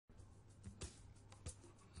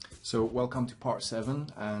So welcome to part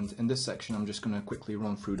 7, and in this section I'm just going to quickly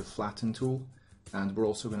run through the Flatten tool, and we're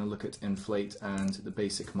also going to look at Inflate and the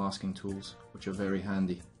basic masking tools, which are very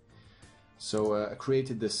handy. So I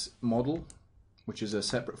created this model, which is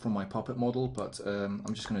separate from my puppet model, but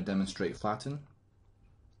I'm just going to demonstrate Flatten.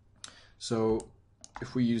 So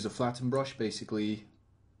if we use a Flatten brush, basically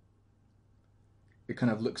it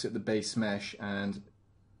kind of looks at the base mesh and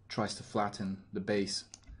tries to flatten the base.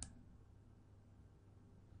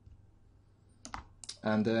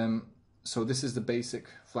 And so this is the basic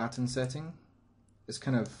flatten setting. It's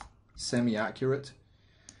kind of semi-accurate.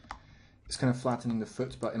 It's kind of flattening the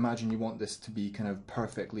foot, but imagine you want this to be kind of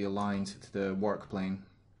perfectly aligned to the work plane.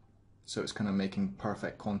 So it's kind of making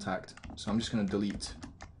perfect contact. So I'm just going to delete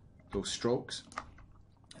those strokes.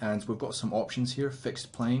 And we've got some options here,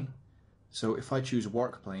 fixed plane. So if I choose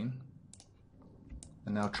work plane,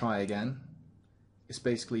 and now try again, it's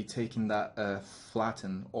basically taking that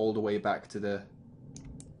flatten all the way back to the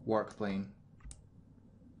work plane.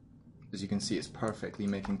 As you can see, it's perfectly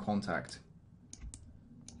making contact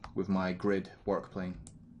with my grid work plane.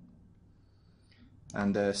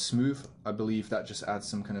 And smooth, I believe that just adds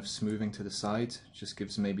some kind of smoothing to the side, just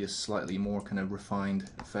gives maybe a slightly more kind of refined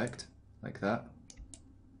effect, like that.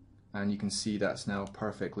 And you can see that's now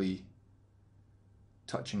perfectly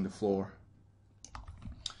touching the floor.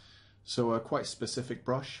 So a quite specific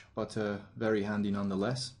brush, but very handy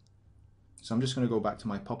nonetheless. So I'm just going to go back to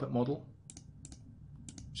my puppet model.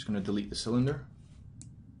 I'm just going to delete the cylinder.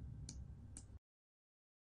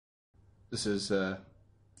 This is as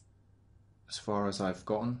far as I've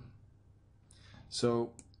gotten.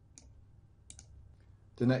 So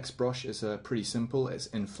the next brush is pretty simple. It's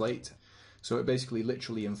Inflate. So it basically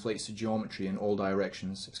literally inflates the geometry in all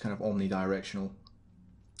directions. It's kind of omnidirectional.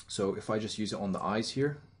 So if I just use it on the eyes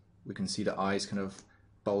here, we can see the eyes kind of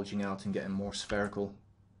bulging out and getting more spherical.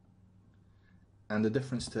 And the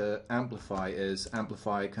difference to Amplify is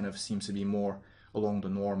Amplify kind of seems to be more along the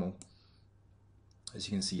normal. As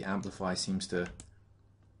you can see, Amplify seems to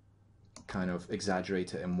kind of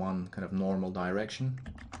exaggerate it in one kind of normal direction,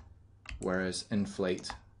 whereas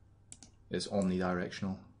Inflate is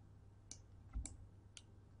omnidirectional,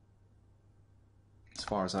 as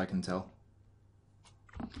far as I can tell.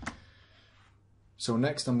 So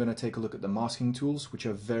next I'm going to take a look at the masking tools, which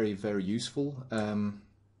are very, very useful.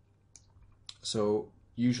 So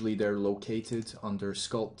usually they're located under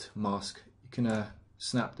Sculpt, Mask. You can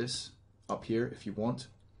snap this up here if you want.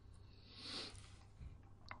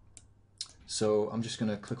 So I'm just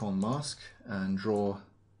going to click on Mask and draw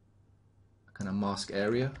a kind of mask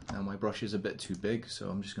area. Now my brush is a bit too big,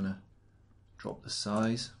 so I'm just going to drop the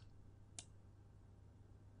size.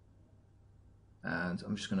 And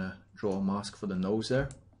I'm just going to draw a mask for the nose there.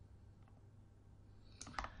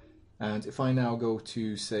 And if I now go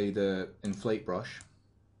to, say, the Inflate brush,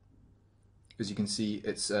 as you can see,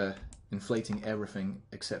 it's inflating everything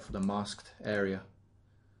except for the masked area.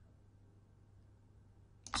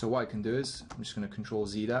 So what I can do is, I'm just going to Control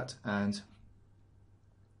Z that, and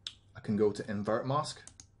I can go to Invert Mask.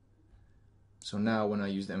 So now when I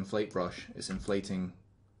use the Inflate brush, it's inflating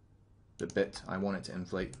the bit I want it to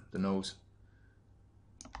inflate, the nose.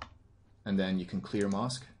 And then you can Clear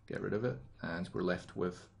Mask, get rid of it, and we're left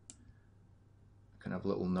with kind of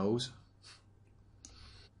little nose.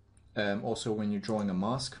 Also, when you're drawing a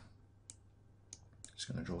mask, just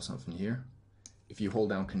going to draw something here. If you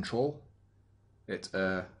hold down Control, it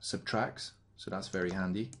subtracts, so that's very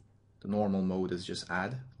handy. The normal mode is just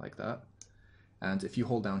add, like that. And if you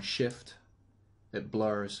hold down Shift, it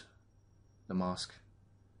blurs the mask.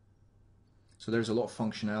 So there's a lot of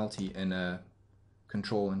functionality in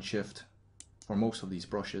Control and Shift for most of these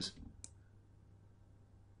brushes.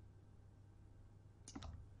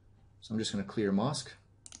 So I'm just going to Clear Mask.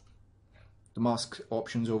 The mask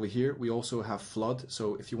options over here, we also have Flood.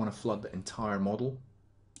 So if you want to flood the entire model,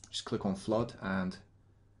 just click on Flood and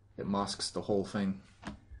it masks the whole thing.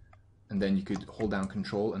 And then you could hold down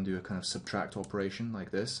Control and do a kind of subtract operation like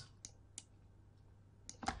this.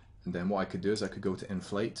 And then what I could do is I could go to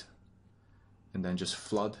Inflate and then just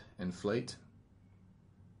Flood Inflate.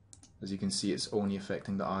 As you can see, it's only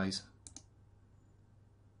affecting the eyes.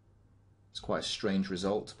 It's quite a strange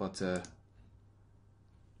result, but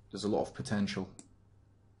there's a lot of potential.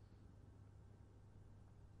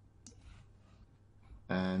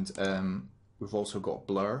 And we've also got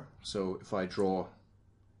Blur, so if I draw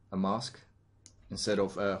a mask, instead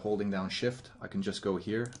of holding down Shift, I can just go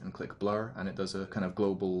here and click Blur, and it does a kind of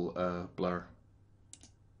global blur,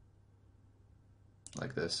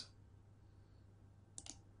 like this.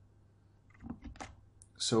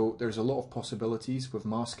 So there's a lot of possibilities with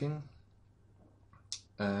masking.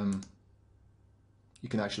 you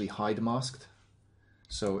can actually hide masked,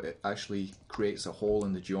 so it actually creates a hole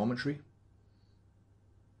in the geometry,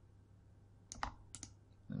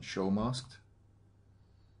 and show masked.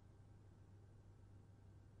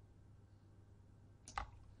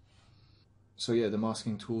 So yeah, the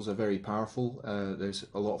masking tools are very powerful. There's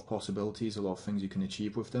a lot of possibilities, a lot of things you can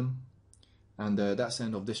achieve with them. And that's the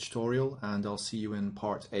end of this tutorial, and I'll see you in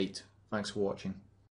part 8. Thanks for watching.